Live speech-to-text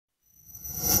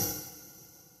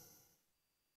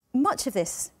much of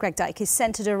this, Greg Dyke, is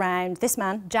centred around this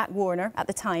man, Jack Warner, at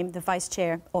the time the vice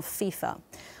chair of FIFA.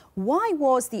 Why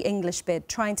was the English bid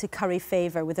trying to curry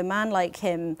favour with a man like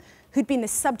him who'd been the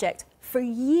subject for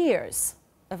years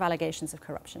of allegations of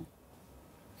corruption?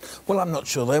 Well, I'm not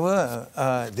sure they were.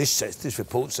 This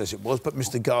report says it was, but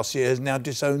Mr. Garcia has now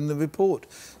disowned the report,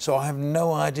 so I have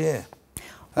no idea.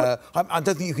 I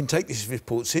don't think you can take this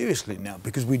report seriously now,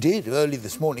 because we did early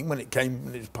this morning when it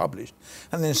was published,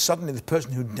 and then suddenly the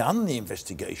person who'd done the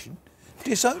investigation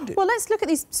disowned it. Well, let's look at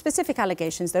these specific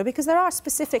allegations, though, because there are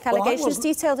specific allegations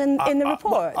detailed in the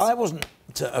report. I wasn't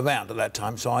around at that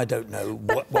time, so I don't know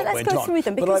what went on. But let's go through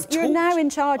them, because you're now in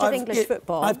charge of English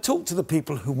football. I've talked to the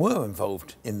people who were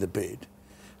involved in the bid,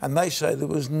 and they say there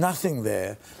was nothing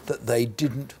there that they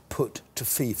didn't put to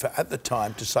FIFA at the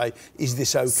time to say, is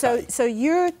this OK? So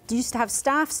you used to have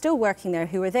staff still working there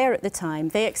who were there at the time.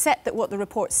 They accept that what the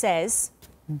report says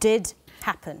did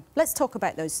happen. Let's talk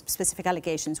about those specific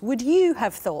allegations. Would you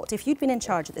have thought, if you'd been in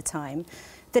charge at the time,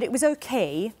 that it was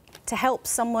OK to help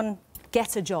someone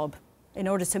get a job in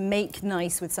order to make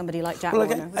nice with somebody like Jack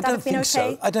Warner? Would that have been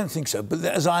OK? I don't think so. But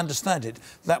as I understand it,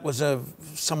 that was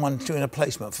someone doing a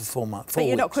placement for 4 months. But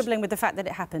you're not quibbling with the fact that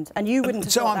it happened, and you wouldn't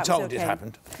have thought that was OK? So I'm told it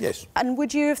happened, yes. And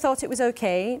would you have thought it was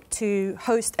OK to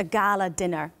host a gala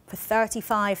dinner for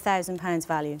 £35,000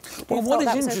 value? Well, what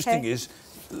is interesting is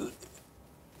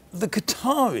the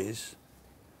Qataris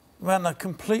ran a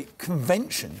complete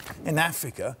convention in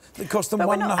Africa that cost them £1.5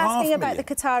 million. But we're not asking about the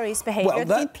Qataris' behaviour.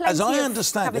 Well, as I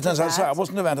understand it, as I say, I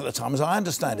wasn't around at the time, as I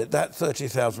understand it, that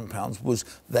 £30,000 was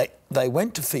they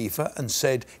went to FIFA and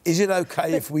said, is it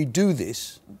OK if we do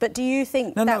this? But do you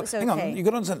think that was OK? Hang on, you've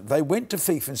got to understand, they went to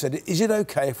FIFA and said, is it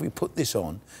OK if we put this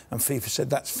on? And FIFA said,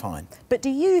 that's fine. But do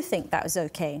you think that was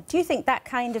OK? Do you think that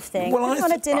kind of thing, putting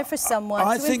on a dinner for someone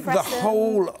I think the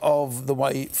whole of the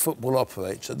way football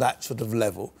operates at that sort of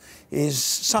level is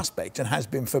suspect and has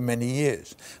been for many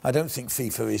years. I don't think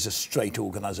FIFA is a straight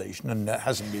organisation, and it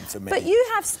hasn't been for many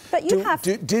years.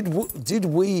 Did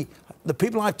we... The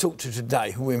people I've talked to today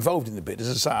who were involved in the bid, as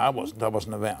I say, I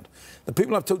wasn't around. The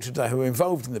people I've talked to today who were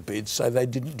involved in the bid say they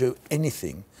didn't do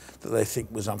anything that they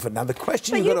think was unfair. Now, the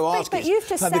question you've got to ask is... But you've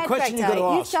just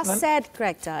said,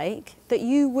 Greg Dyke, that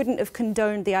you wouldn't have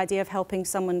condoned the idea of helping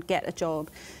someone get a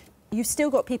job. You've still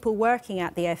got people working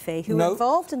at the FA who were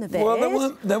involved in the bid. Well, they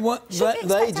weren't.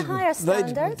 They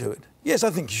didn't do it. Yes, I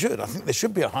think you should. I think there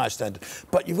should be a higher standard.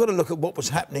 But you've got to look at what was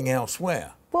happening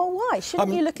elsewhere. Well, why?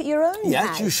 Shouldn't you look at your own house?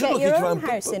 Yes, you should look at your own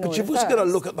house in order. But you've also got to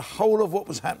look at the whole of what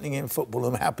was happening in football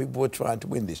and how people were trying to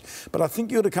win this. But I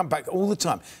think you ought to come back all the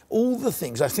time. All the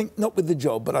things, I think, not with the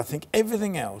job, but I think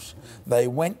everything else, they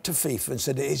went to FIFA and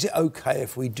said, is it OK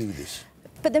if we do this?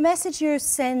 But the message you're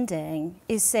sending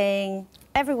is saying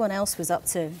everyone else was up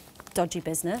to dodgy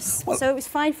business, so it was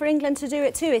fine for England to do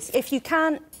it too. If you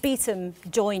can't beat them,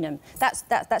 join them.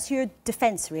 That's your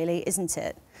defence, really, isn't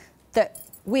it? That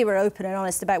we were open and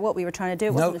honest about what we were trying to do.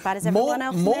 It wasn't as bad as everyone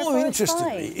else. More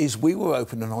interestingly is we were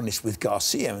open and honest with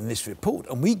Garcia in this report,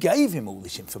 and we gave him all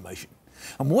this information.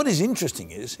 And what is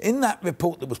interesting is, in that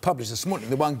report that was published this morning,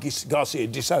 the one Garcia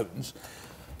disowns,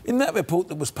 in that report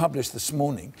that was published this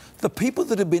morning, the people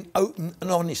that have been open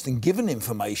and honest and given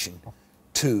information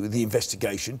to the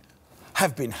investigation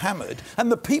have been hammered,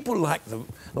 and the people like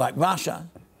Russia,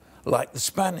 like the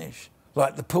Spanish,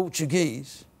 like the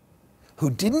Portuguese, who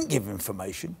didn't give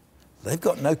information, they've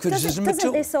got no criticism at all.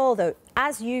 Doesn't this all, though,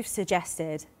 as you've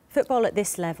suggested, football at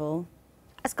this level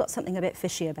has got something a bit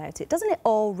fishy about it? Doesn't it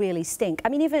all really stink? I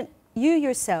mean, even you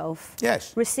yourself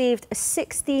received a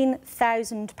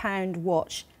 £16,000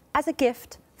 watch as a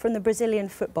gift from the Brazilian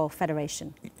Football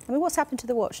Federation. I mean, what's happened to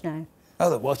the watch now? Oh,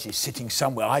 the watch is sitting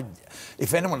somewhere.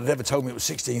 If anyone had ever told me it was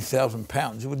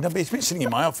 £16,000, it would never. It's been sitting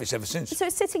in my office ever since. So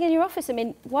it's sitting in your office. I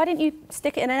mean, why didn't you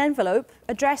stick it in an envelope,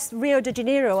 address Rio de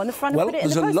Janeiro on the front and put it in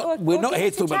the post? We're not here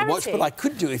to talk about the watch, but I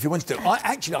could do it if you wanted to.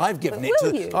 I've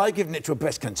given it to a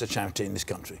breast cancer charity in this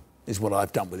country, is what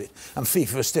I've done with it. And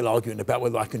FIFA is still arguing about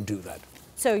whether I can do that.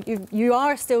 So you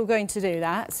are still going to do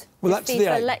that? Well, that's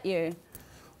FIFA let you?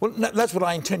 Well, that's what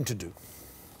I intend to do.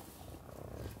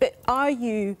 But are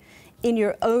you, in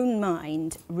your own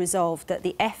mind, resolved that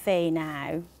the FA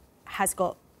now has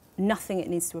got nothing it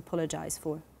needs to apologise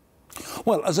for?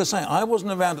 Well, as I say, I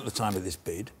wasn't around at the time of this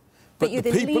bid. But you're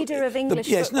the leader of English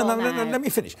football now. No, let me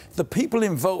finish. The people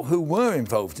who were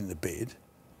involved in the bid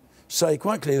say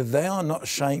quite clearly that they are not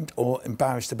ashamed or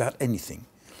embarrassed about anything.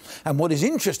 And what is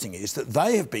interesting is that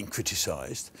they have been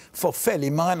criticised for fairly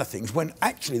minor things when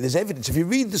actually there's evidence. If you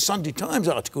read the Sunday Times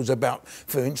articles about,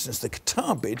 for instance, the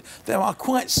Qatar bid, there are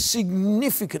quite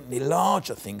significantly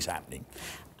larger things happening.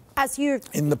 As you're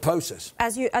in the process.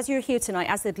 As you're here tonight,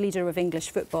 as the leader of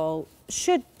English football,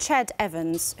 should Ched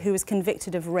Evans, who was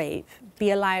convicted of rape,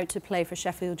 be allowed to play for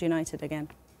Sheffield United again?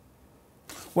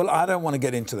 Well, I don't want to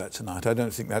get into that tonight. I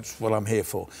don't think that's what I'm here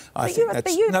for. You're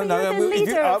the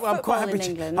leader of football in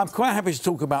England. I'm quite happy to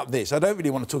talk about this. I don't really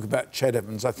want to talk about Ched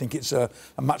Evans. I think it's a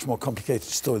much more complicated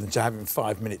story than to have him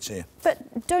 5 minutes here.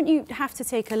 But don't you have to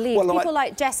take a lead? Well, people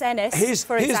like Jess Ennis,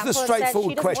 for example, here's the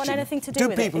straightforward said she doesn't want anything to do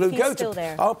with it if he's still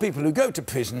there. Are people who go to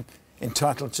prison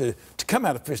entitled to come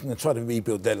out of prison and try to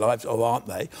rebuild their lives, or aren't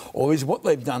they? Or is what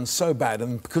they've done so bad,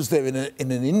 and because they're in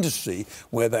an industry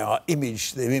where their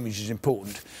image is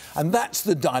important? And that's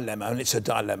the dilemma, and it's a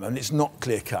dilemma, and it's not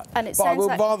clear-cut. But I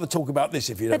would rather talk about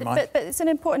this, if you don't mind. But it's an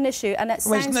important issue, and it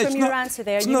sounds from your answer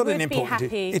there, you would be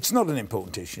happy... It's not an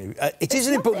important issue. It is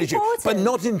an important issue, but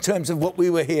not in terms of what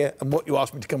we were here and what you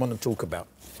asked me to come on and talk about.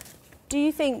 Do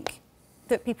you think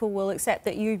that people will accept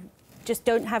that you just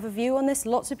don't have a view on this?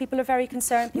 Lots of people are very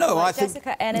concerned. People like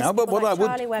Jessica Ennis,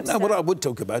 what I would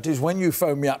talk about is when you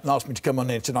phoned me up and asked me to come on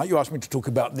here tonight, you asked me to talk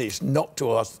about this, not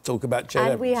to ask to talk about Ched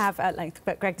Evans. And we have at length.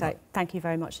 But Greg Dyke, thank you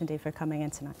very much indeed for coming in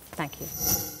tonight. Thank you.